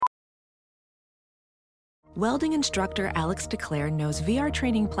Welding instructor Alex DeClaire knows VR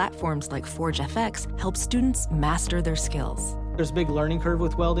training platforms like Forge FX help students master their skills. There's a big learning curve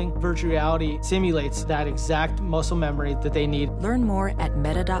with welding. Virtual reality simulates that exact muscle memory that they need. Learn more at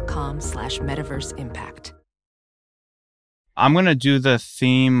meta.com/metaverseimpact. I'm going to do the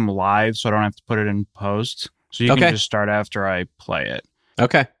theme live so I don't have to put it in post. So you can just start after I play it.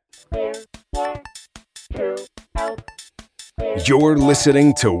 Okay. You're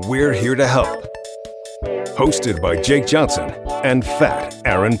listening to We're Here to Help. Hosted by Jake Johnson and Fat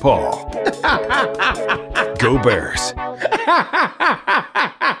Aaron Paul. Go Bears.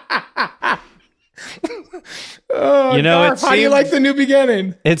 Oh, you know, Garf, how do you like the new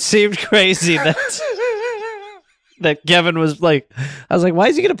beginning? It seemed crazy that that Kevin was like, I was like, why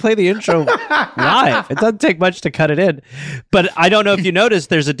is he going to play the intro live? It doesn't take much to cut it in. But I don't know if you noticed,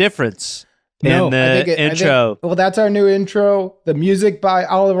 there's a difference in the intro. Well, that's our new intro. The music by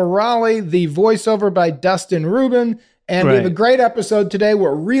Oliver Raleigh, the voiceover by Dustin Rubin. And we have a great episode today.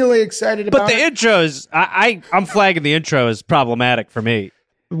 We're really excited about it. But the intro is, I'm flagging the intro as problematic for me.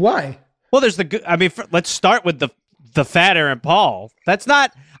 Why? Well, there's let's start with the Fat Aaron Paul.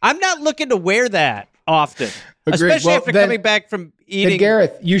 I'm not looking to wear that often. Agreed. Especially after coming back from eating.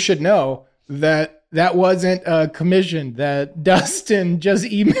 Gareth, you should know that wasn't a commission, that Dustin just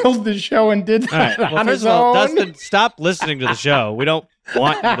emailed the show and did that on his own. Dustin, stop listening to the show. We don't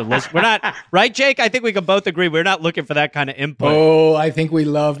want you to listen. We're not, right, Jake? I think we can both agree we're not looking for that kind of input. Oh, I think we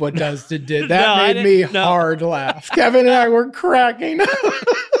love what Dustin did. That made me hard laugh. Kevin and I were cracking.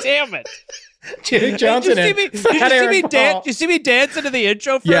 Damn it. Jake Johnson. Did you see me dancing to the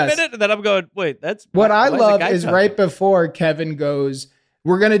intro for a minute? And then I'm going, wait, that's... What I love is right before Kevin goes,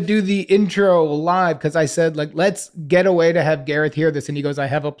 we're going to do the intro live, because I said, like, let's get a way to have Gareth hear this. And he goes, I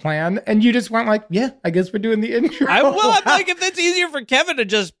have a plan. And you just went like, yeah, I guess we're doing the intro. I'm like, if it's easier for Kevin to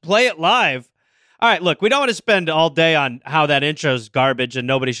just play it live. All right, look, we don't want to spend all day on how that intro's garbage and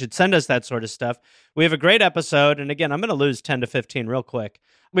nobody should send us that sort of stuff. We have a great episode. And again, I'm going to lose 10 to 15 real quick.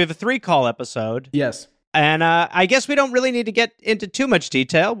 We have a 3-call episode. Yes. And I guess we don't really need to get into too much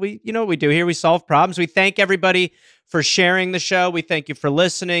detail. You know what we do here. We solve problems. We thank everybody for sharing the show. We thank you for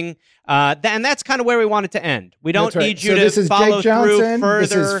listening. And that's kind of where we want it to end. We don't need you to follow through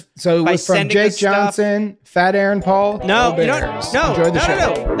further. So it was from Jake Johnson, Fat Aaron Paul. No, you don't. No, enjoy the show.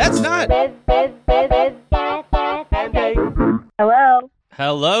 No, that's not. Hello.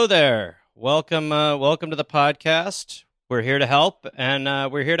 Hello there. Welcome to the podcast. We're here to help,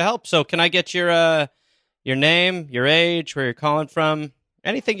 and we're here to help. So can I get your name, your age, where you're calling from,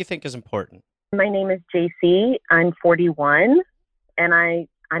 anything you think is important? My name is JC. I'm 41, and I'm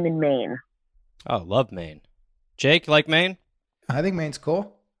in Maine. Oh, love Maine. Jake, you like Maine? I think Maine's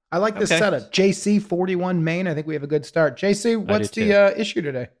cool. I like this setup. JC 41 Maine. I think we have a good start. JC, what's the issue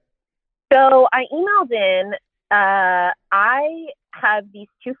today? So I emailed in. I have these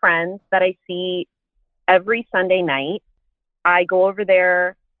two friends that I see every Sunday night. I go over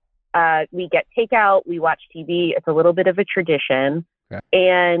there. We get takeout. We watch TV. It's a little bit of a tradition. Okay.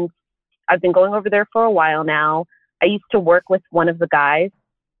 And I've been going over there for a while now. I used to work with one of the guys.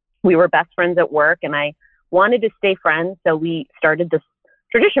 We were best friends at work, and I wanted to stay friends. So we started this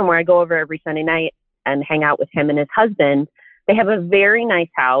tradition where I go over every Sunday night and hang out with him and his husband. They have a very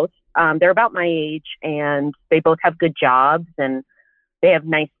nice house. They're about my age, and they both have good jobs, and they have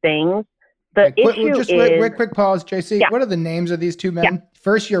nice things. The issue is... Quick pause, JC. Yeah. What are the names of these two men? Yeah.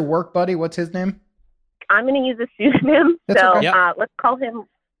 First, your work buddy. What's his name? I'm going to use a pseudonym. Let's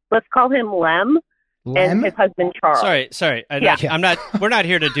call him Lem. And his husband Charles. Sorry. We're not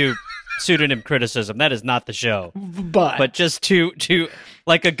here to do pseudonym criticism. That is not the show. But just to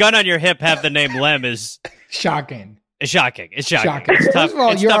like a gun on your hip, have the name Lem is shocking. It's shocking. It's tough. First of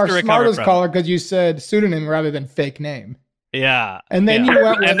all, you're our smartest caller because you said pseudonym rather than fake name. Yeah. And then you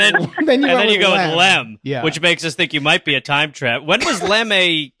went with you go with Lem, which makes us think you might be a time trap. When was Lem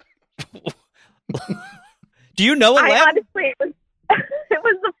a... Do you know a Lem? Honestly, it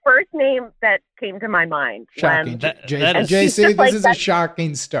was the first name that came to my mind. Shocking. JC, this is a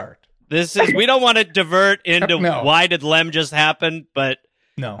shocking start. We don't want to divert into why did Lem just happen, but...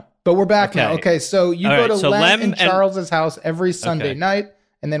 No. But we're back now. Okay, so you go to Lem and Charles's house every Sunday night,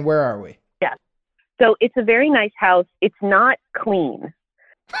 and then where are we? So it's a very nice house. It's not clean.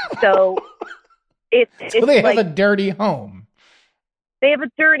 So they have a dirty home. They have a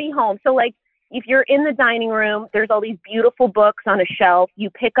dirty home. So like if you're in the dining room, there's all these beautiful books on a shelf.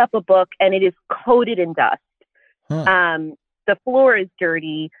 You pick up a book and it is coated in dust. The floor is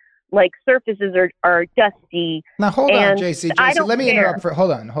dirty. Like surfaces are dusty. Now hold on, JC. Let me interrupt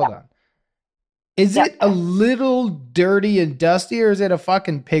hold on. Is it a little dirty and dusty, or is it a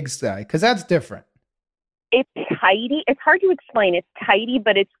fucking pigsty? Because that's different. It's tidy. It's hard to explain. It's tidy,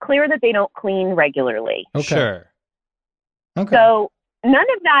 but it's clear that they don't clean regularly. Okay. Sure. Okay. So none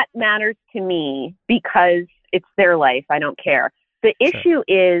of that matters to me because it's their life. I don't care. The issue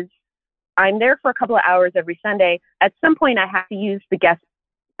is I'm there for a couple of hours every Sunday. At some point, I have to use the guest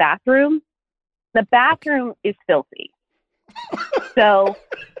bathroom. The bathroom is filthy. So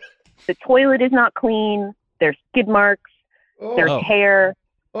the toilet is not clean. There's skid marks. There's hair.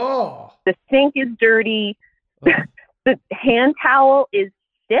 Oh. The sink is dirty. The hand towel is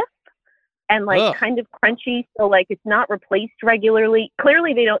stiff and like kind of crunchy. So like it's not replaced regularly.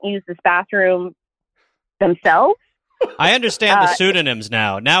 Clearly they don't use this bathroom themselves. I understand the pseudonyms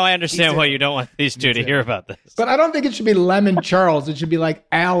now. Now I understand why you don't want these two to hear about this. But I don't think it should be Lemon Charles. It should be like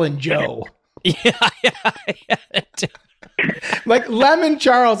Al and Joe. Yeah. Like Lemon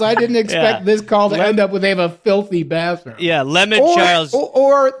Charles, I didn't expect this call to end up with they have a filthy bathroom. Yeah, Lemon Charles.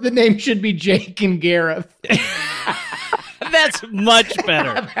 Or the name should be Jake and Gareth. That's much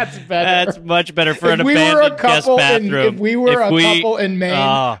better. That's better. That's much better for an abandoned guest bathroom. If we were a couple in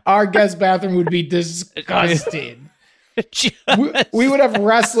Maine, our guest bathroom would be disgusting. We would have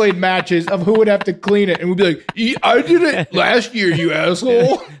wrestling matches of who would have to clean it, and we'd be like, I did it last year, you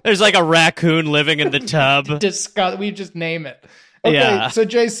asshole. There's like a raccoon living in the tub. We just name it. Okay, so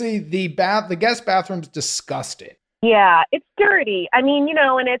JC, the guest bathroom's disgusting. Yeah, it's dirty. I mean,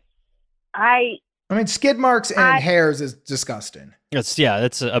 and it's I mean, skid marks and hairs is disgusting. It's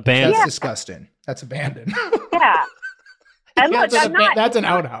abandoned. That's disgusting. That's abandoned. Yeah. And look, that's an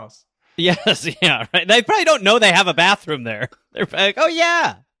outhouse. Yes, yeah, right. They probably don't know they have a bathroom there. They're like, oh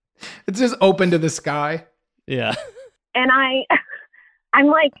yeah. It's just open to the sky. Yeah. And I'm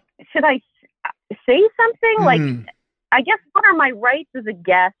like, should I say something? Like, I guess what are my rights as a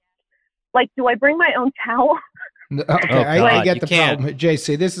guest? Like, do I bring my own towel? Okay, I get the problem.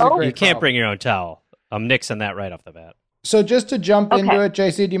 JC, this is a great You can't problem. bring your own towel. I'm nixing that right off the bat. So just to jump into it,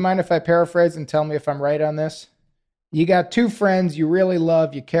 JC, do you mind if I paraphrase and tell me if I'm right on this? You got two friends you really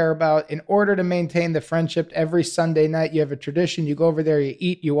love, you care about. In order to maintain the friendship, every Sunday night you have a tradition. You go over there, you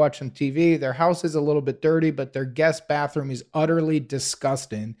eat, you watch some TV. Their house is a little bit dirty, but their guest bathroom is utterly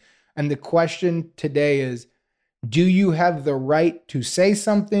disgusting. And the question today is, do you have the right to say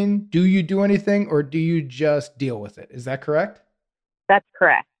something? Do you do anything? Or do you just deal with it? Is that correct? That's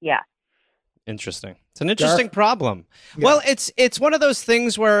correct, yeah. Interesting. It's an interesting problem. Yeah. Well, it's one of those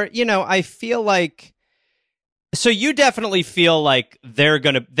things where, I feel like, so you definitely feel like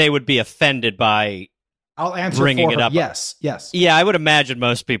they would be offended by I'll answer bringing for it her. up. Yes. Yeah, I would imagine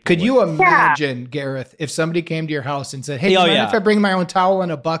most people Could would. you imagine, Gareth, if somebody came to your house and said, hey, if I bring my own towel and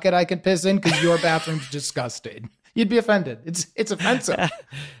a bucket I can piss in because your bathroom's disgusting? You'd be offended. It's offensive.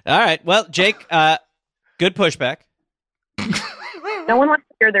 All right. Well, Jake, good pushback. No one wants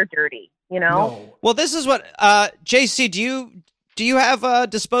to hear they're dirty, No. Well, this is what, JC, do you have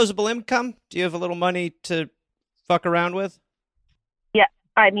disposable income? Do you have a little money to fuck around with? Yeah.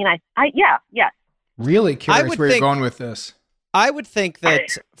 I mean, yes. Really curious where you're going with this. I would think that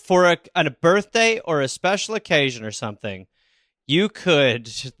for a birthday or a special occasion or something, you could,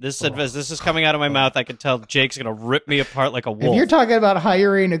 this is coming out of my mouth, I can tell Jake's going to rip me apart like a wolf. If you're talking about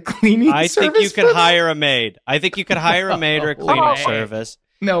hiring a cleaning I service, think you could hire a maid. I think you could hire a maid or a cleaning service.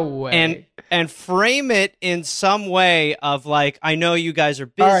 No way. And frame it in some way of like, I know you guys are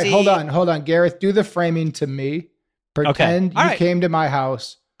busy. All right, hold on. Gareth, do the framing to me. Pretend you came to my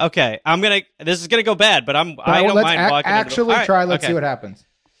house. Okay, this is gonna go bad, but I don't mind walking. Actually, try. Let's see what happens.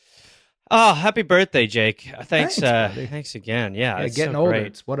 Oh, happy birthday, Jake! Thanks again. Yeah, it's getting so older. great.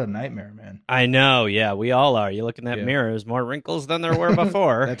 It's what a nightmare, man. I know. Yeah, we all are. You look in that mirror, there's more wrinkles than there were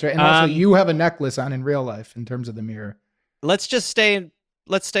before. That's right. And also, you have a necklace on in real life in terms of the mirror. Let's stay in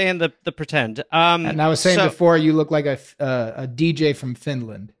the pretend. And I was saying before, you look like a DJ from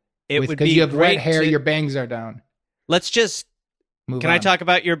Finland. Because you have red hair, your bangs are down. Let's just move on. I talk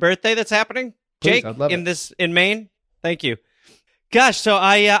about your birthday that's happening, Please, Jake? I'd love in Maine? Thank you. Gosh, so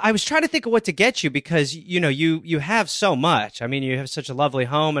I was trying to think of what to get you because you have so much. I mean, you have such a lovely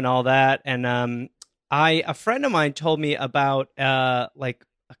home and all that. And a friend of mine told me about like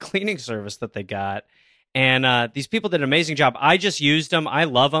a cleaning service that they got. And these people did an amazing job. I just used them. I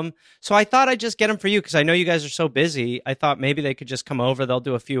love them. So I thought I'd just get them for you because I know you guys are so busy. I thought maybe they could just come over. They'll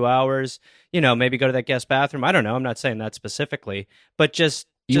do a few hours, maybe go to that guest bathroom. I don't know. I'm not saying that specifically, but just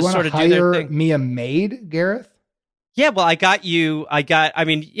sort of do their thing. Me a maid, Gareth? Yeah, well, I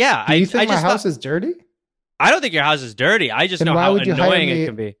mean, yeah. Do you think my house is dirty? I don't think your house is dirty. I just know how annoying it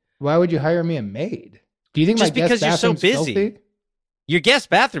can be. Why would you hire me a maid? Do you think just my guest because you're so busy? Filthy? Your guest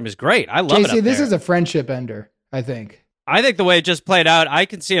bathroom is great. I love it up this there. is a friendship ender, I think. I think the way it just played out, I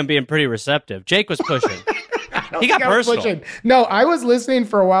can see him being pretty receptive. Jake was pushing. He got personal. No, I was listening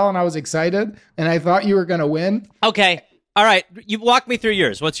for a while and I was excited and I thought you were going to win. Okay. All right. You walk me through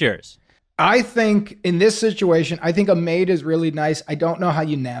yours. What's yours? I think in this situation, I think a maid is really nice. I don't know how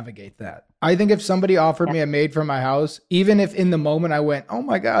you navigate that. I think if somebody offered me a maid for my house, even if in the moment I went, oh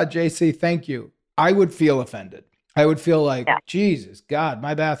my God, JC, thank you, I would feel offended. I would feel like, Jesus, God,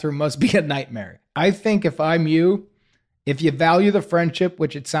 my bathroom must be a nightmare. I think if I'm you, if you value the friendship,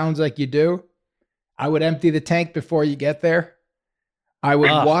 which it sounds like you do, I would empty the tank before you get there. I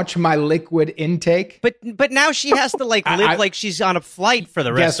would watch my liquid intake. But now she has to live like she's on a flight for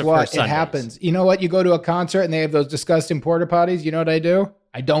the rest of her Sundays. Guess what? It happens. You know what? You go to a concert and they have those disgusting porta potties. You know what I do?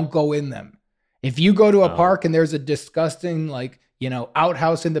 I don't go in them. If you go to a park and there's a disgusting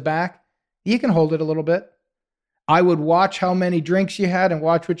outhouse in the back, you can hold it a little bit. I would watch how many drinks you had and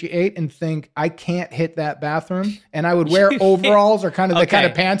watch what you ate and think, I can't hit that bathroom. And I would wear overalls or kind of the kind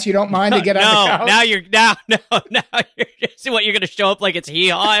of pants you don't mind to get on the couch. Now you're see what you're going to show up like it's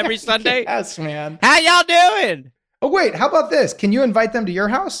hee-haw every Sunday? Yes, man. How y'all doing? Oh, wait, how about this? Can you invite them to your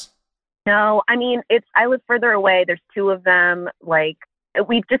house? No, I mean, I live further away. There's two of them. Like,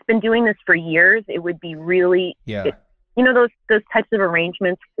 we've just been doing this for years. It would be really, those types of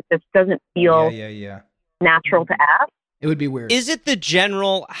arrangements, it just doesn't feel natural to ask. It would be weird. Is it the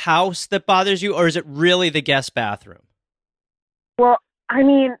general house that bothers you, or is it really the guest bathroom? Well, I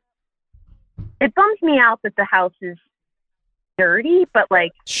mean, it bums me out that the house is dirty, but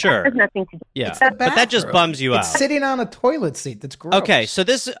that has nothing to do with that. But that just bums you out. It's sitting on a toilet seat. That's gross. Okay, so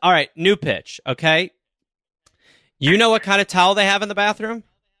all right, new pitch, okay? You know what kind of towel they have in the bathroom?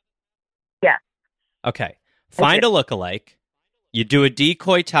 Yeah. Okay. Find a lookalike. You do a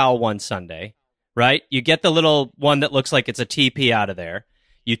decoy towel one Sunday, right? You get the little one that looks like it's a TP out of there.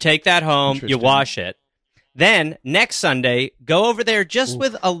 You take that home, you wash it. Then next Sunday, go over there just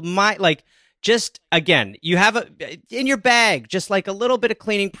with again, you have in your bag, just like a little bit of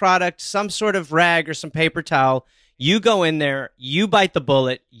cleaning product, some sort of rag or some paper towel. You go in there, you bite the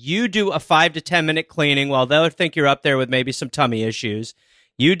bullet, you do a 5 to 10 minute cleaning while they'll think you're up there with maybe some tummy issues.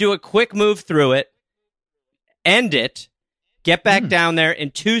 You do a quick move through it, end it, get back down there.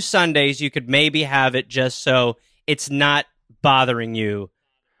 In 2 Sundays, you could maybe have it just so it's not bothering you.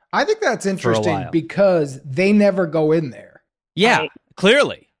 I think that's interesting because they never go in there. Yeah,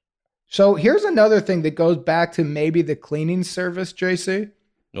 clearly. So here's another thing that goes back to maybe the cleaning service, JC.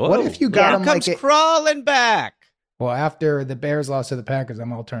 Whoa. What if you got them comes crawling back? Well, after the Bears lost to the Packers,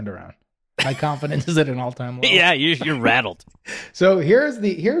 I'm all turned around. My confidence is at an all-time low. Yeah, you're rattled. So here's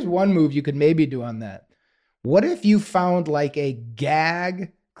one move you could maybe do on that. What if you found like a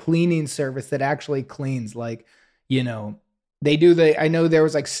gag cleaning service that actually cleans? Like, they do I know there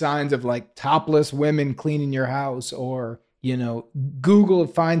was like signs of like topless women cleaning your house, or Google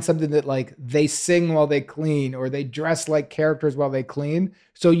find something that like they sing while they clean, or they dress like characters while they clean.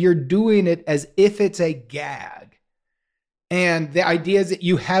 So you're doing it as if it's a gag. And the idea is that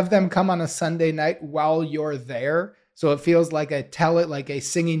you have them come on a Sunday night while you're there. So it feels like a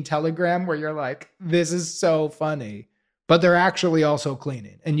singing telegram where you're like, this is so funny, but they're actually also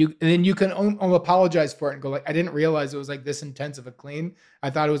cleaning. And then you can apologize for it and go like, I didn't realize it was like this intensive a clean. I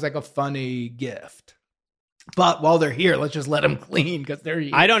thought it was like a funny gift. But while they're here, let's just let them clean because they're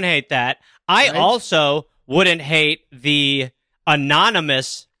here. I don't hate that. I also wouldn't hate the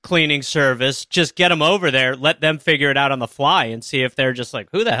anonymous cleaning service. Just get them over there, let them figure it out on the fly and see if they're just like,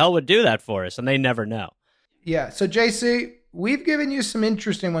 who the hell would do that for us? And they never know. Yeah. So JC, we've given you some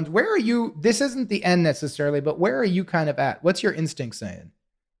interesting ones. Where are you? This isn't the end necessarily, but where are you kind of at? What's your instinct saying?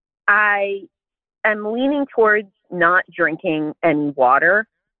 I am leaning towards not drinking any water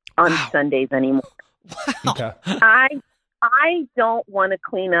on Sundays anymore. Wow. Okay. I don't want to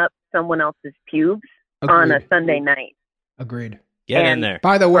clean up someone else's pubes on a Sunday night. Agreed. Get in there.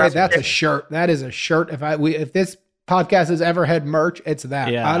 By the way, that's a shirt. That is a shirt. If this podcast has ever had merch, it's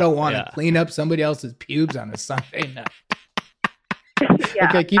that. Yeah, I don't want to clean up somebody else's pubes on a Sunday night.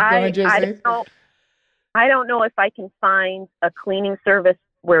 Okay, keep going, JC. I don't know if I can find a cleaning service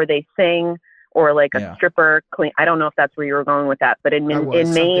where they sing or like a stripper clean. I don't know if that's where you were going with that, but in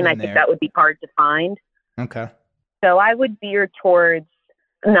Maine, I think that would be hard to find. Okay. So I would veer towards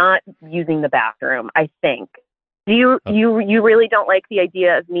not using the bathroom, I think. Do you really don't like the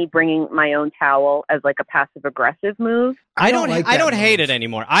idea of me bringing my own towel as like a passive aggressive move? I don't hate it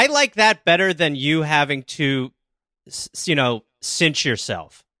anymore. I like that better than you having to, cinch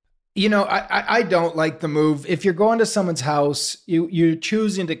yourself. I don't like the move. If you're going to someone's house, you're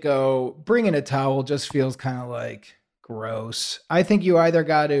choosing to go, bringing a towel just feels kind of like gross. I think you either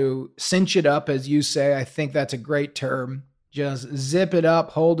got to cinch it up, as you say. I think that's a great term. just zip it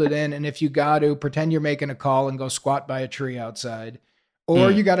up, hold it in, and if you got to, pretend you're making a call and go squat by a tree outside. Or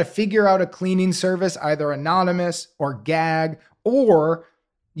you got to figure out a cleaning service, either anonymous or gag, or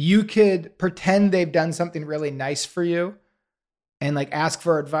you could pretend they've done something really nice for you and like ask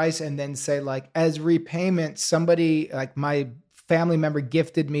for advice and then say like, as repayment, somebody like my family member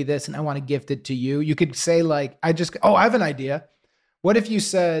gifted me this and I want to gift it to you. You could say like, I have an idea. What if you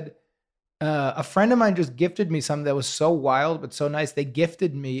said, a friend of mine just gifted me something that was so wild but so nice. They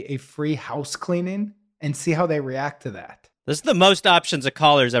gifted me a free house cleaning, and see how they react to that. This is the most options a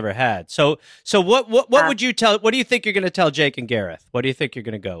caller's ever had. So what would you tell? What do you think you're going to tell Jake and Gareth? What do you think you're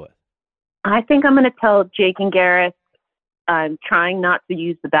going to go with? I think I'm going to tell Jake and Gareth I'm trying not to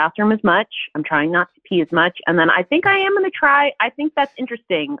use the bathroom as much. I'm trying not to pee as much. And then I think I am going to try. I think that's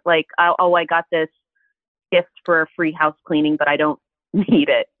interesting. Like, I got this gift for a free house cleaning, but I don't need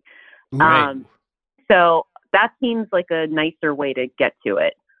it. Right. So that seems like a nicer way to get to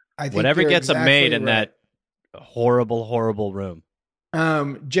it. I think whatever gets them made in right. that horrible, horrible room.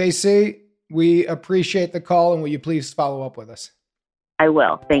 JC, we appreciate the call, and will you please follow up with us? I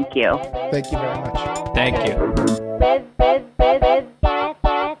will. Thank you. Thank you very much. Thank you.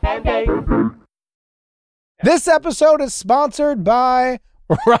 This episode is sponsored by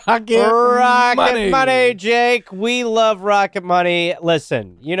Rocket Money, Jake. We love Rocket Money.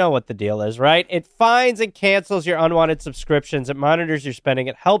 Listen, you know what the deal is, right? It finds and cancels your unwanted subscriptions. It monitors your spending.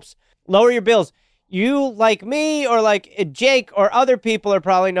 It helps lower your bills. You, like me or like Jake or other people, are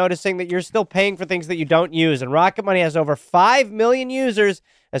probably noticing that you're still paying for things that you don't use. And Rocket Money has over 5 million users,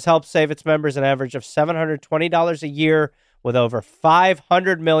 has helped save its members an average of $720 a year with over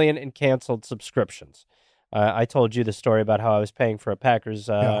 500 million in canceled subscriptions. I told you the story about how I was paying for a Packers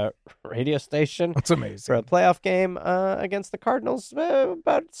radio station. That's amazing. For a playoff game against the Cardinals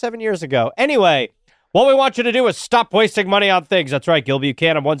about 7 years ago. Anyway, what we want you to do is stop wasting money on things. That's right, Gil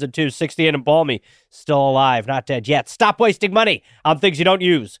Buchanan, 1s and 2s, 68 and Balmy, still alive, not dead yet. Stop wasting money on things you don't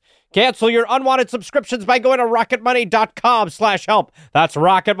use. Cancel your unwanted subscriptions by going to rocketmoney.com/help. That's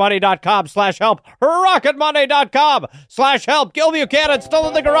rocketmoney.com/help. rocketmoney.com/help. Gil Buchanan still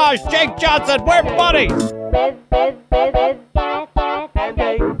in the garage. Jake Johnson, we're buddies.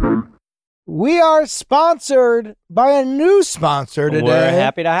 We are sponsored by a new sponsor today. We're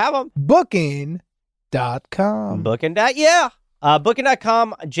happy to have them. Booking.com.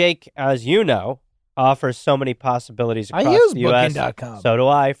 Booking.com, Jake, as you know, offers so many possibilities across the U.S. Booking.com. So do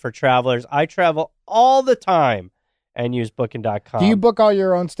I for travelers. I travel all the time and use Booking.com. Do you book all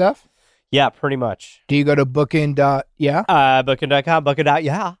your own stuff? Yeah, pretty much. Do you go to Booking.yeah? Booking.com,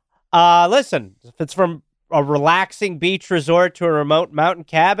 Booking.yeah. Listen, if it's from a relaxing beach resort to a remote mountain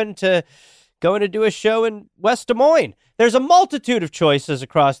cabin to going to do a show in West Des Moines, there's a multitude of choices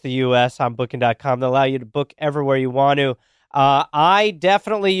across the U.S. on Booking.com that allow you to book everywhere you want to. I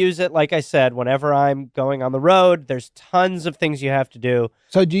definitely use it, like I said, whenever I'm going on the road. There's tons of things you have to do.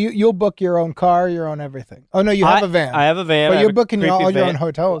 So you'll book your own car, your own everything? Oh, no, you have a van. I have a van. But you're booking all your own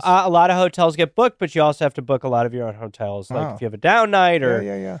hotels. A lot of hotels get booked, but you also have to book a lot of your own hotels. Like if you have a down night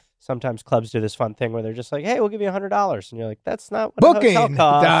or sometimes clubs do this fun thing where they're just like, hey, we'll give you $100. And you're like, that's not what a hotel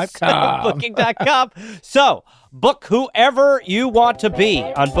costs. Booking.com. So book whoever you want to be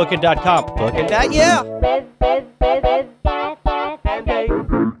on Booking.com. Booking.yeah.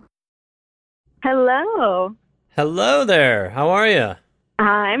 Hello. Hello there. How are you?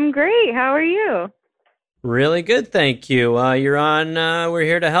 I'm great. How are you? Really good, thank you. You're on We're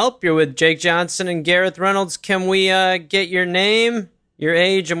Here to Help. You're with Jake Johnson and Gareth Reynolds. Can we get your name, your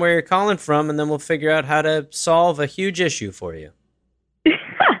age, and where you're calling from, and then we'll figure out how to solve a huge issue for you?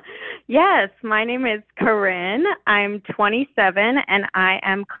 Yes, my name is Corinne. I'm 27, and I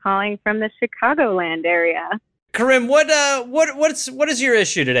am calling from the Chicagoland area. Corinne, what is your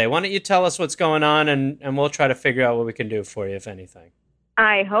issue today? Why don't you tell us what's going on, and we'll try to figure out what we can do for you, if anything.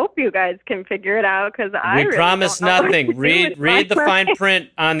 I hope you guys can figure it out, because I really promise don't know nothing. What to do Read the fine print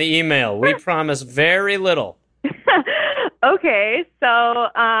on the email. We promise very little. Okay, so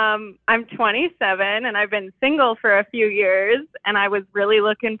I'm 27, and I've been single for a few years, and I was really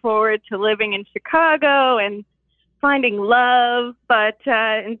looking forward to living in Chicago and finding love, but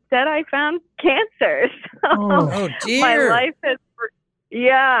instead I found cancer. So oh dear. My life is,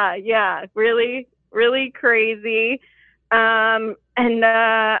 really, really crazy. And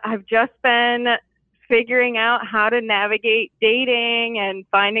I've just been figuring out how to navigate dating and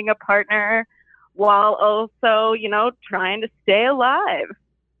finding a partner while also, trying to stay alive.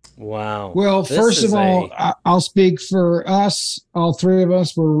 Wow. Well, first of all, I'll speak for us. All three of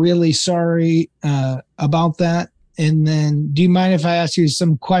us were really sorry about that. And then do you mind if I ask you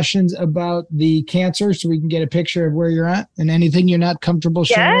some questions about the cancer so we can get a picture of where you're at and anything you're not comfortable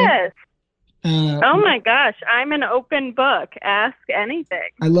sharing? Yes. Oh my gosh, I'm an open book. Ask anything.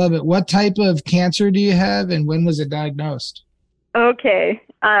 I love it. What type of cancer do you have and when was it diagnosed? Okay.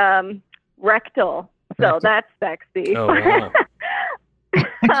 Rectal. So that's sexy. Oh, wow.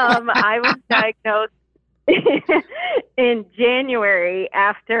 I was diagnosed in January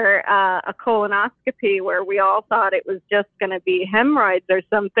after a colonoscopy where we all thought it was just going to be hemorrhoids or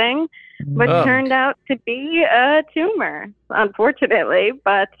something, but turned out to be a tumor, unfortunately.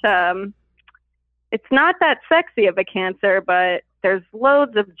 But it's not that sexy of a cancer, but there's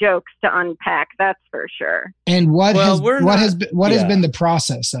loads of jokes to unpack, that's for sure. And what has been the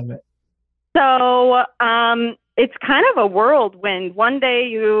process of it? So it's kind of a whirlwind. One day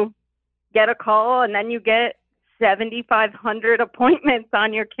you get a call and then you get 7,500 appointments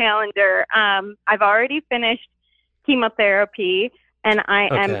on your calendar. I've already finished chemotherapy and I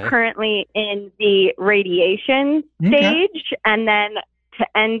am currently in the radiation stage. And then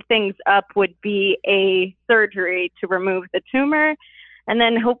to end things up would be a surgery to remove the tumor. And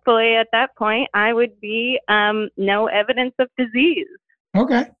then hopefully at that point, I would be no evidence of disease.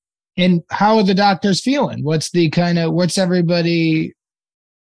 Okay. And how are the doctors feeling? What are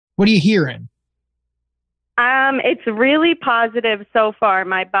you hearing? It's really positive so far.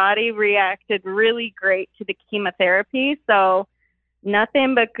 My body reacted really great to the chemotherapy. So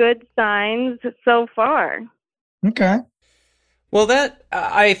nothing but good signs so far. Okay. Well, that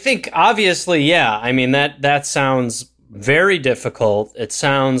I think obviously, yeah. I mean, that sounds very difficult. It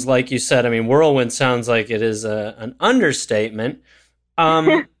sounds like you said. I mean, whirlwind sounds like it is an understatement.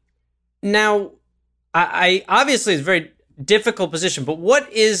 Now, I obviously it's a very difficult position. But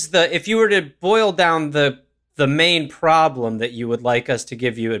what is if you were to boil down the main problem that you would like us to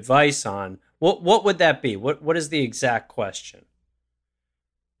give you advice on? What would that be? What is the exact question?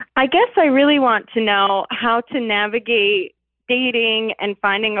 I guess I really want to know how to navigate dating and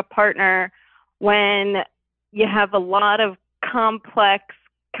finding a partner when you have a lot of complex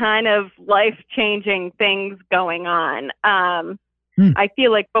kind of life-changing things going on. I feel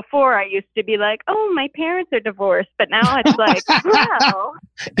like before I used to be like, oh, my parents are divorced, but now it's like, wow,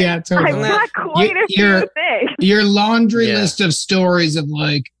 yeah, totally. I've got quite a few things. Your laundry list of stories of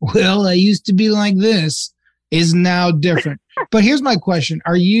like, well, I used to be like this is now different. But here's my question.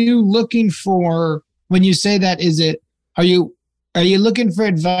 Are you looking for, when you say that, are you looking for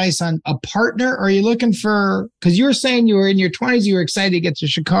advice on a partner? Or are you looking for, because you were saying you were in your 20s, you were excited to get to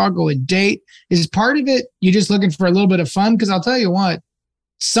Chicago and date. Is part of it, you're just looking for a little bit of fun? Because I'll tell you what,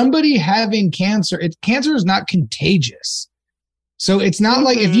 somebody having cancer, cancer is not contagious. So it's not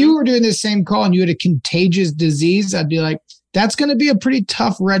like if you were doing the same call and you had a contagious disease, I'd be like, that's going to be a pretty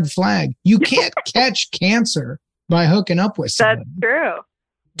tough red flag. You can't catch cancer by hooking up with somebody. That's true.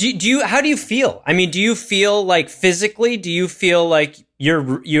 Do you? How do you feel? I mean, do you feel like physically? Do you feel like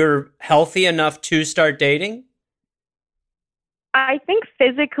you're healthy enough to start dating? I think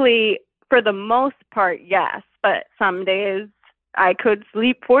physically, for the most part, yes. But some days I could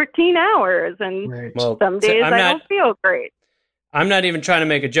sleep 14 hours, and some days I don't feel great. I'm not even trying to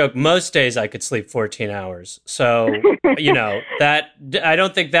make a joke. Most days I could sleep 14 hours. So, that I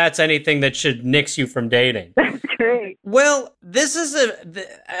don't think that's anything that should nix you from dating. That's great. Well, this is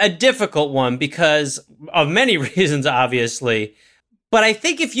a difficult one because of many reasons, obviously. But I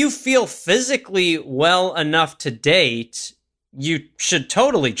think if you feel physically well enough to date, you should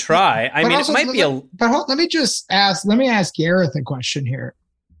totally try. I mean, also, it might be But let me ask Gareth a question here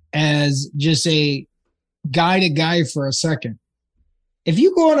as just a guy to guy for a second. If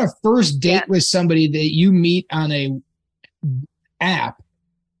you go on a first date with somebody that you meet on a app,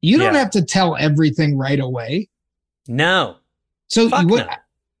 you don't have to tell everything right away. No. So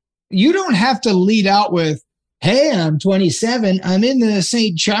you don't have to lead out with, hey, I'm 27. I'm in the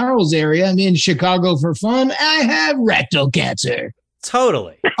St. Charles area. I'm in Chicago for fun. I have rectal cancer.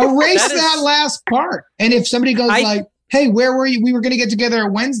 Totally. Erase that last part. And if somebody goes like, hey, where were you? We were going to get together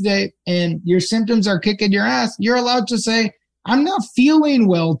on Wednesday and your symptoms are kicking your ass. You're allowed to say, I'm not feeling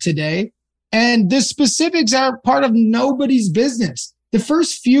well today. And the specifics are part of nobody's business. The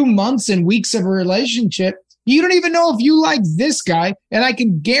first few months and weeks of a relationship, you don't even know if you like this guy. And I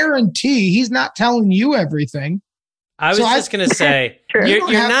can guarantee he's not telling you everything. I was just going to say, you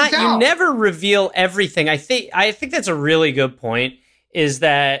never reveal everything. I think that's a really good point is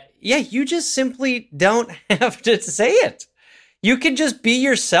that, you just simply don't have to say it. You can just be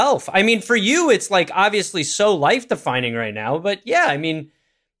yourself. I mean, for you, it's like obviously so life-defining right now. But I mean,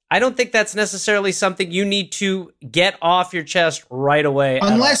 I don't think that's necessarily something you need to get off your chest right away.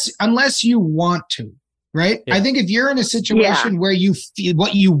 Unless you want to. right? Yeah. I think if you're in a situation where you feel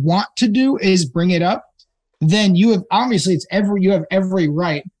what you want to do is bring it up, then you have obviously you have every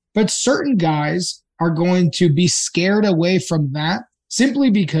right. But certain guys are going to be scared away from that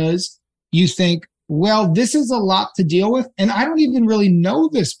simply because you think, well, this is a lot to deal with, and I don't even really know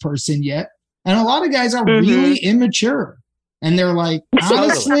this person yet. And a lot of guys are really immature, and they're like,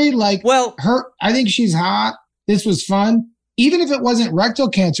 honestly, like, well, I think she's hot. This was fun. Even if it wasn't rectal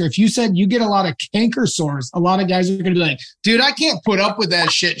cancer, if you said you get a lot of canker sores, a lot of guys are going to be like, dude, I can't put up with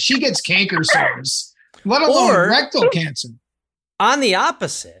that shit. She gets canker sores, let alone rectal cancer. On the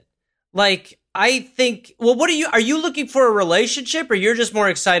opposite, like, I think, well, are you looking for a relationship, or you're just more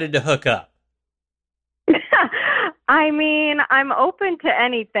excited to hook up? I mean, I'm open to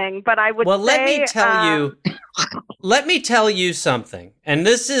anything, but I would say... Well, let me tell you something. And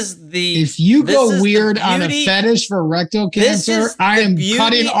this is the... If you go weird on a fetish for rectal cancer, I am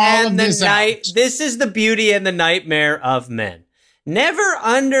cutting all of this out. This is the beauty and the nightmare of men. Never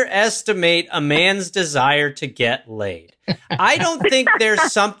underestimate a man's desire to get laid. I don't think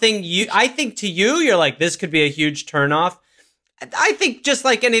there's something I think to you, you're like, this could be a huge turnoff. I think just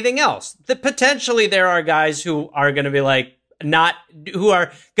like anything else, that potentially there are guys who are going to be like, who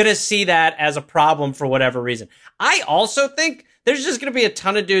are going to see that as a problem for whatever reason. I also think there's just going to be a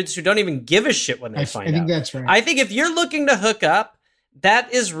ton of dudes who don't even give a shit when they find out. I think that's right. I think if you're looking to hook up,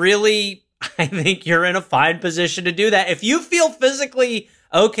 that is really, I think you're in a fine position to do that. If you feel physically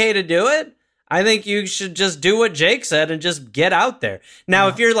okay to do it, I think you should just do what Jake said and just get out there. Now,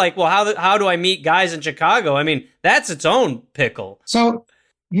 if you're like, well, how do I meet guys in Chicago? I mean, that's its own pickle. So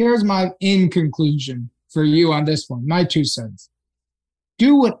here's my conclusion for you on this one, my 2 cents.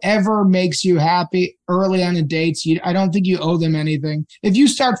 Do whatever makes you happy early on in dates. I don't think you owe them anything. If you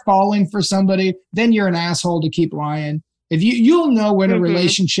start falling for somebody, then you're an asshole to keep lying. If you'll know when a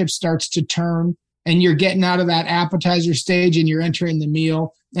relationship starts to turn and you're getting out of that appetizer stage and you're entering the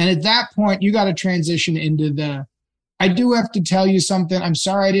meal. And at that point, you got to transition into I do have to tell you something. I'm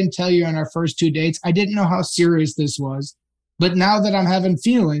sorry I didn't tell you on our first 2 dates. I didn't know how serious this was. But now that I'm having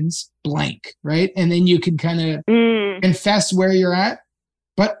feelings, blank, right? And then you can kind of confess where you're at.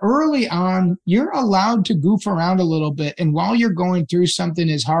 But early on, you're allowed to goof around a little bit. And while you're going through something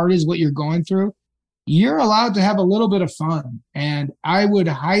as hard as what you're going through, you're allowed to have a little bit of fun. And I would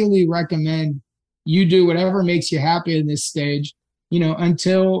highly recommend you do whatever makes you happy in this stage,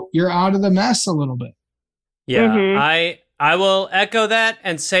 until you're out of the mess a little bit. Yeah, I will echo that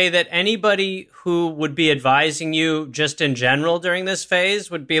and say that anybody who would be advising you just in general during this phase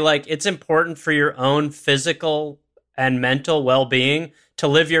would be like, it's important for your own physical and mental well-being to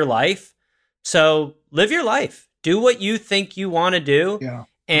live your life. So live your life. Do what you think you want to do. Yeah.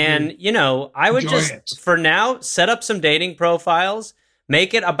 And, I would for now, set up some dating profiles,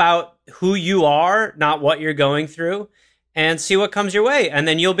 make it about who you are, not what you're going through, and see what comes your way. And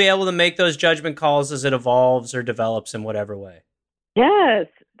then you'll be able to make those judgment calls as it evolves or develops in whatever way. Yes,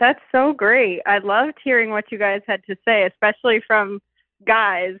 that's so great. I loved hearing what you guys had to say, especially from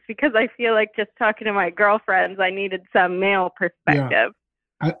guys, because I feel like just talking to my girlfriends, I needed some male perspective.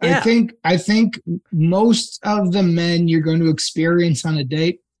 Yeah. I think most of the men you're going to experience on a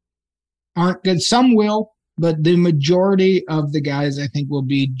date aren't good. Some will, but the majority of the guys, I think, will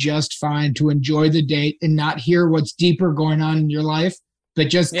be just fine to enjoy the date and not hear what's deeper going on in your life, but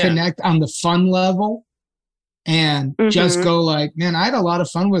just connect on the fun level and just go like, man, I had a lot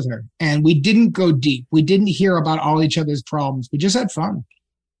of fun with her. And we didn't go deep. We didn't hear about all each other's problems. We just had fun.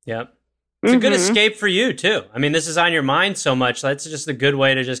 Yep. It's a good escape for you, too. I mean, this is on your mind so much. That's just a good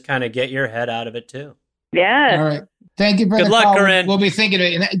way to just kind of get your head out of it, too. Yeah. All right. Thank you for good the luck, call. Corinne. We'll be thinking of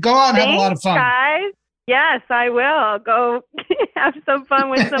it. And go out and have a lot of fun. Guys. Yes, I will. Go have some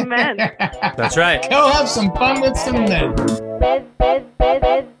fun with some men. That's right. Go have some fun with some men.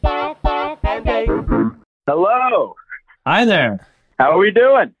 Hello. Hi there. How are we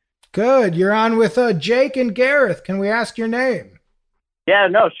doing? Good. You're on with Jake and Gareth. Can we ask your name? Yeah,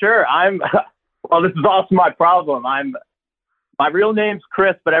 no, sure. Well, this is also my problem. My real name's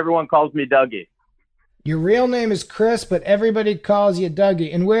Chris, but everyone calls me Dougie. Your real name is Chris, but everybody calls you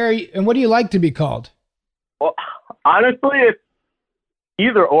Dougie. And what do you like to be called? Well, honestly, it's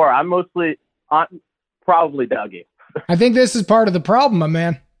either or. I'm mostly probably Dougie. I think this is part of the problem, my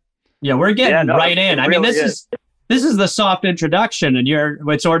man. Yeah, we're getting right in. I mean, this is the soft introduction, and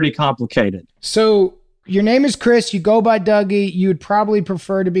it's already complicated. So your name is Chris. You go by Dougie. You'd probably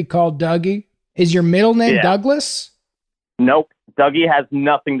prefer to be called Dougie. Is your middle name Douglas? Nope. Dougie has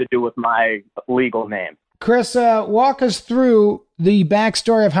nothing to do with my legal name. Chris, walk us through the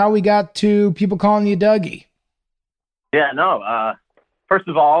backstory of how we got to people calling you Dougie. Yeah, no. First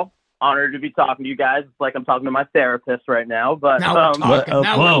of all, honored to be talking to you guys. It's like I'm talking to my therapist right now. But now we're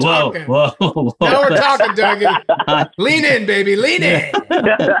talking. Whoa. Now we're talking, Dougie. Lean in, baby. Lean in.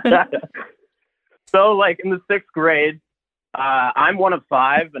 So, like in the 6th grade, I'm one of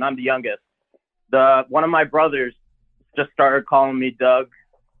 5, and I'm the youngest. One of my brothers just started calling me Doug,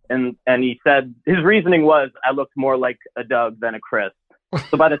 and he said his reasoning was I looked more like a Doug than a Chris.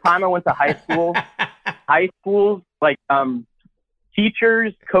 So by the time I went to high schools, like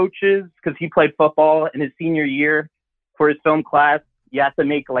teachers, coaches, because he played football in his senior year for his film class, you have to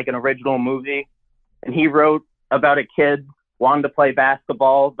make like an original movie, and he wrote about a kid wanting to play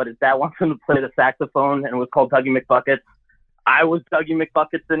basketball, but his dad wants him to play the saxophone, and it was called Dougie McBuckets. I was Dougie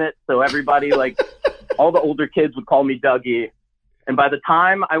McBuckets in it, so everybody, like, all the older kids would call me Dougie. And by the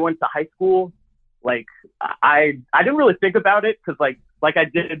time I went to high school, like, I didn't really think about it, because, like I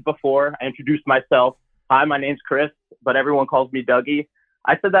did before, I introduced myself. Hi, my name's Chris, but everyone calls me Dougie.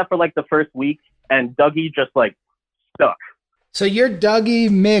 I said that for, like, the first week, and Dougie just, like, stuck. So you're Dougie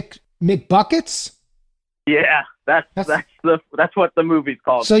McBuckets? Yeah, that's what the movie's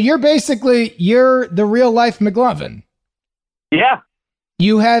called. So you're the real life McLovin. Yeah.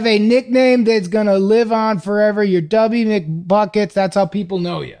 You have a nickname that's going to live on forever. You're Dougie McBuckets. That's how people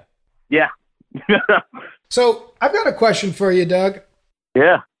know you. Yeah. So I've got a question for you, Doug.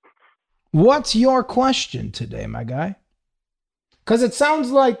 Yeah. What's your question today, my guy? Because it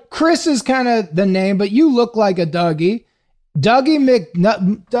sounds like Chris is kind of the name, but you look like a Dougie. Dougie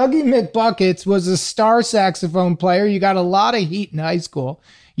McBuckets was a star saxophone player. You got a lot of heat in high school.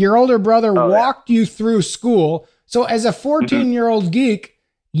 Your older brother walked you through school. So as a 14-year-old geek,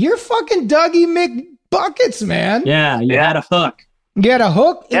 you're fucking Dougie McBuckets, man. Yeah, you had a hook. You had a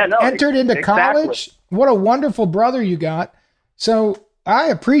hook, entered into college. What a wonderful brother you got. So I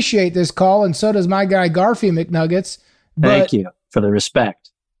appreciate this call, and so does my guy Garfy McNuggets. Thank you for the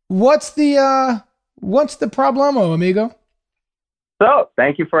respect. What's the problemo, amigo? So,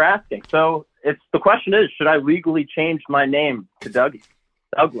 thank you for asking. So, the question is, should I legally change my name to Douglas?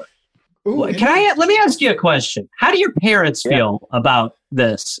 Ooh, let me ask you a question. How do your parents feel about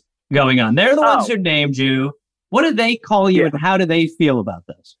this going on? They're the ones who named you. What do they call you, and how do they feel about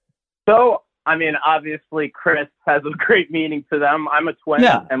this? So, I mean, obviously, Chris has a great meaning to them. I'm a twin,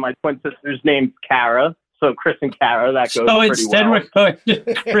 and my twin sister's name's Kara. So Chris and Kara, that goes pretty well. So instead we're going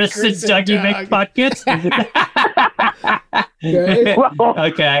Chris and Dougie McBuckets?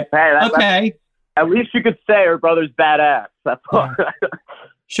 Okay. Hey, okay. At least you could say her brother's badass. That's all.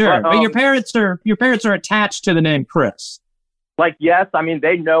 Sure, but your parents are attached to the name Chris. Like, yes, I mean,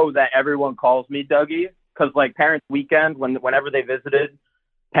 they know that everyone calls me Dougie, because like Parents Weekend, whenever they visited,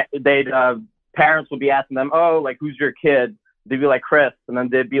 parents would be asking them, oh, like, who's your kid? They'd be like, Chris, and then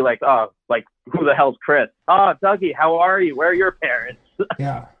they'd be like, oh, like, who the hell's Chris? Oh, Dougie, how are you? Where are your parents?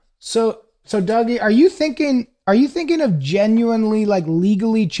 Yeah. So Dougie, are you thinking of genuinely, like,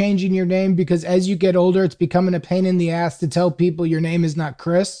 legally changing your name because as you get older, it's becoming a pain in the ass to tell people your name is not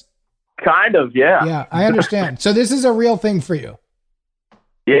Chris? Kind of, yeah. Yeah, I understand. So this is a real thing for you.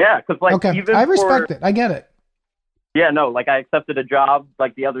 Yeah, because like, okay, I respect it. I get it. Yeah, no, like I accepted a job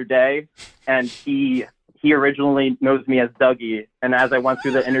like the other day, and he originally knows me as Dougie, and as I went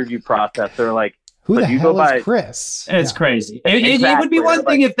through the interview process, they're like, "Who the hell is Chris?" It's crazy. It would be one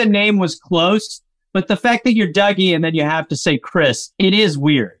thing if the name was close, but the fact that you're Dougie and then you have to say Chris, it is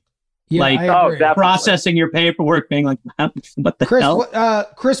weird. Yeah, processing your paperwork, being like, "What the hell?"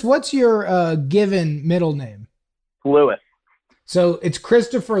 Chris, what's your given middle name? Lewis. So it's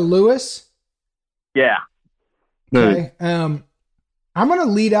Christopher Lewis. Yeah. Okay. I'm going to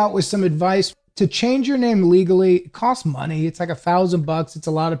lead out with some advice. To change your name legally, it costs money. It's like $1,000. It's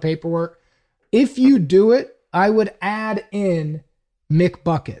a lot of paperwork. If you do it, I would add in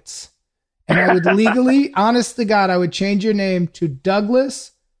McBuckets. And I would legally, honest to God, I would change your name to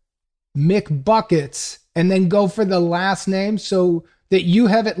Douglas McBuckets and then go for the last name so that you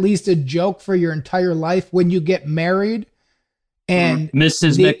have at least a joke for your entire life when you get married. And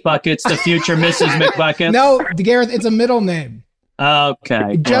Mrs. McBuckets, the future Mrs. McBuckets. No, Gareth, it's a middle name.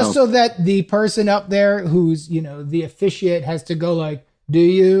 Okay. Just so that the person up there who's, the officiate has to go like, do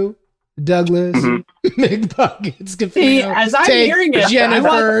you, Douglas McBuckets? See, as I'm hearing it,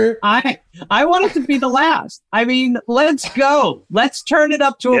 Jennifer. I want it to be the last. I mean, let's go. Let's turn it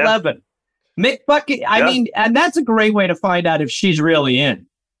up to 11. McBucket. I mean, and that's a great way to find out if she's really in.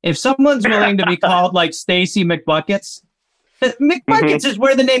 If someone's willing to be called like Stacy McBuckets, McBuckets is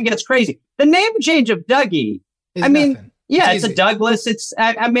where the name gets crazy. The name change of Dougie, it's a Douglas.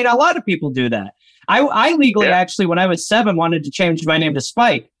 I mean, a lot of people do that. I legally actually, when I was 7, wanted to change my name to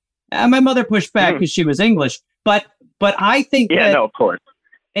Spike. My mother pushed back because she was English. But I think no, of course.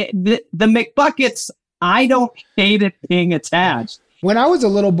 the McBuckets, I don't hate it being attached. When I was a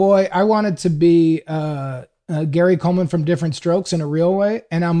little boy, I wanted to be Gary Coleman from Different Strokes in a real way.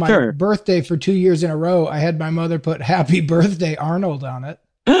 And on my birthday for 2 years in a row, I had my mother put "Happy Birthday Arnold" on it.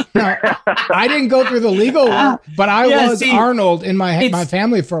 Now, I didn't go through the legal work, but I was Arnold in my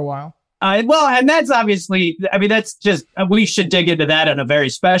family for a while. Well, and that's obviously, I mean, that's just, we should dig into that in a very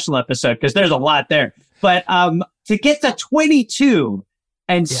special episode because there's a lot there. But to get to 22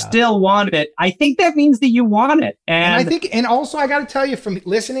 and still want it, I think that means that you want it. And I think, and also I got to tell you, from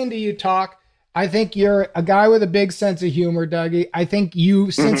listening to you talk, I think you're a guy with a big sense of humor, Dougie. I think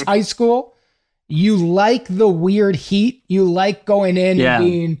you, since high school, you like the weird heat. You like going in and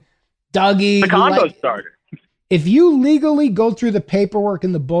being Dougie. The condo starter. If you legally go through the paperwork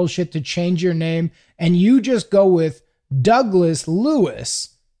and the bullshit to change your name and you just go with Douglas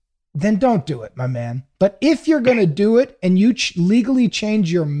Lewis, then don't do it, my man. But if you're going to do it and you legally change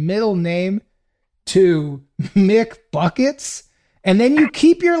your middle name to McBuckets, and then you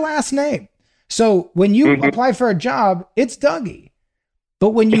keep your last name. So when you apply for a job, it's Dougie.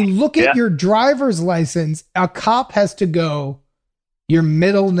 But when you look at your driver's license, a cop has to go, your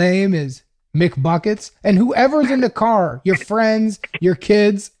middle name is McBuckets, and whoever's in the car, your friends, your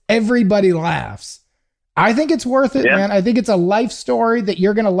kids, everybody laughs. I think it's worth it, man. I think it's a life story that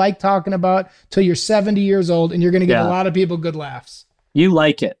you're going to like talking about till you're 70 years old, and you're going to give a lot of people good laughs. You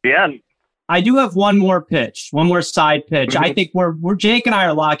like it. Yeah. I do have one more side pitch. I think we're Jake and I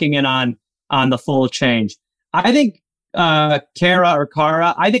are locking in on the full change. I think Kara or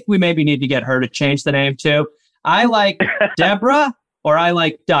Kara, I think we maybe need to get her to change the name too. I like Deborah or I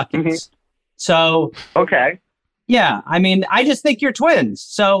like Duckets. So, yeah, I mean, I just think you're twins.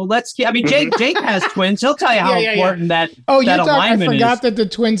 So Jake has twins. He'll tell you how important that alignment is. I forgot that the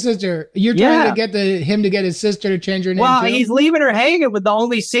twin sister, you're trying to get him to get his sister to change her name. Well, he's leaving her hanging with the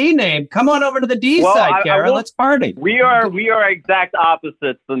only C name. Come on over to the D side, Kara. Let's party. We are exact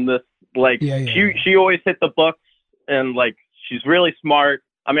opposites in this. Like, she always hit the books and like, she's really smart.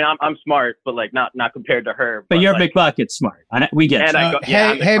 I mean, I'm smart, but like not compared to her. But you're McBuckets smart. We get you.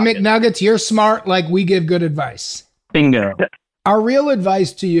 Hey, McNuggets, you're smart. Like, we give good advice. Bingo. Our real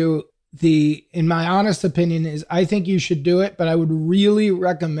advice to you, in my honest opinion, is I think you should do it, but I would really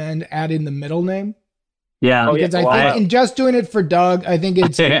recommend adding the middle name. Yeah. Because I think in just doing it for Doug, I think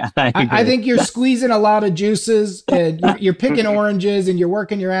it's, I think you're squeezing a lot of juices and you're picking oranges and you're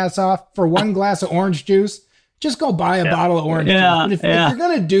working your ass off for one glass of orange juice. Just go buy a bottle of orange juice. But if you're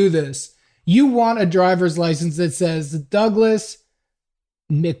going to do this, you want a driver's license that says Douglas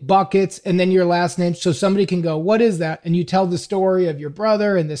McBuckets and then your last name. So somebody can go, what is that? And you tell the story of your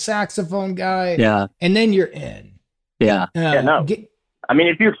brother and the saxophone guy. Yeah. And then you're in. Yeah. I mean,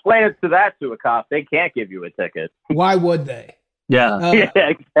 if you explain it to a cop, they can't give you a ticket. Why would they? Yeah. Yeah,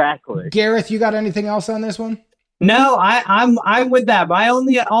 exactly. Gareth, you got anything else on this one? No, I'm with that. My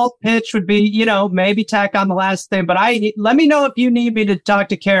only alt pitch would be, maybe tack on the last thing. But let me know if you need me to talk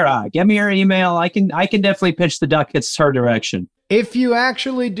to Kara. Give me your email. I can definitely pitch the Duckets her direction. If you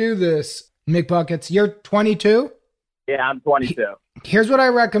actually do this, McBuckets, you're 22? Yeah, I'm 22. Here's what I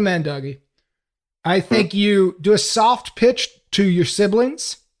recommend, Dougie. I think you do a soft pitch to your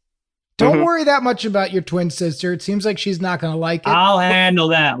siblings. Don't worry that much about your twin sister. It seems like she's not going to like it. I'll handle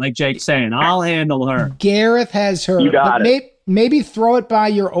that, like Jake's saying. I'll handle her. Gareth has her. You got it. Maybe throw it by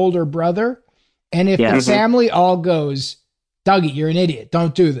your older brother. And if the family all goes, Dougie, you're an idiot.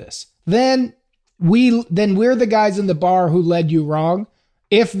 Don't do this. Then we're the guys in the bar who led you wrong.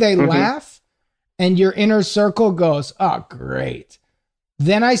 If they laugh and your inner circle goes, oh, great.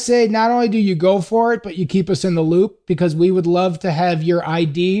 Then I say, not only do you go for it, but you keep us in the loop because we would love to have your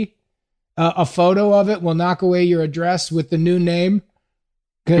ID, a photo of it. We'll knock away your address with the new name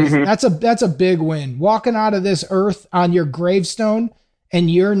because that's a big win. Walking out of this earth on your gravestone and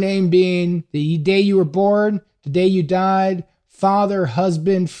your name being the day you were born, the day you died, father,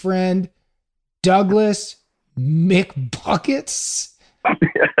 husband, friend, Douglas McBuckets.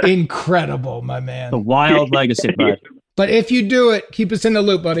 Incredible, my man. The wild legacy, bud. But if you do it, keep us in the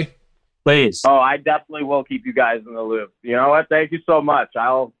loop, buddy. Please. Oh, I definitely will keep you guys in the loop. You know what? Thank you so much.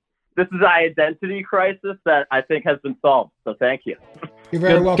 This is an identity crisis that I think has been solved. So thank you. You're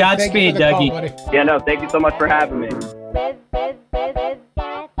very welcome. Godspeed, Dougie. Yeah, no, thank you so much for having me.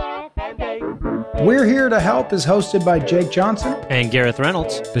 We're Here to Help is hosted by Jake Johnson and Gareth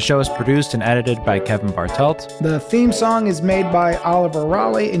Reynolds. The show is produced and edited by Kevin Bartelt. The theme song is made by Oliver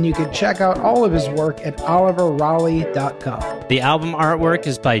Raleigh, and you can check out all of his work at oliverraleigh.com. The album artwork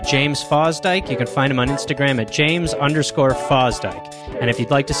is by James Fosdyke. You can find him on Instagram at James_Fosdyke. And if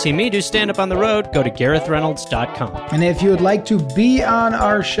you'd like to see me do stand-up on the road, go to GarethReynolds.com. And if you would like to be on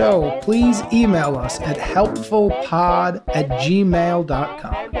our show, please email us at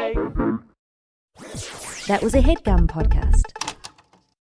helpfulpod@gmail.com. That was a HeadGum podcast.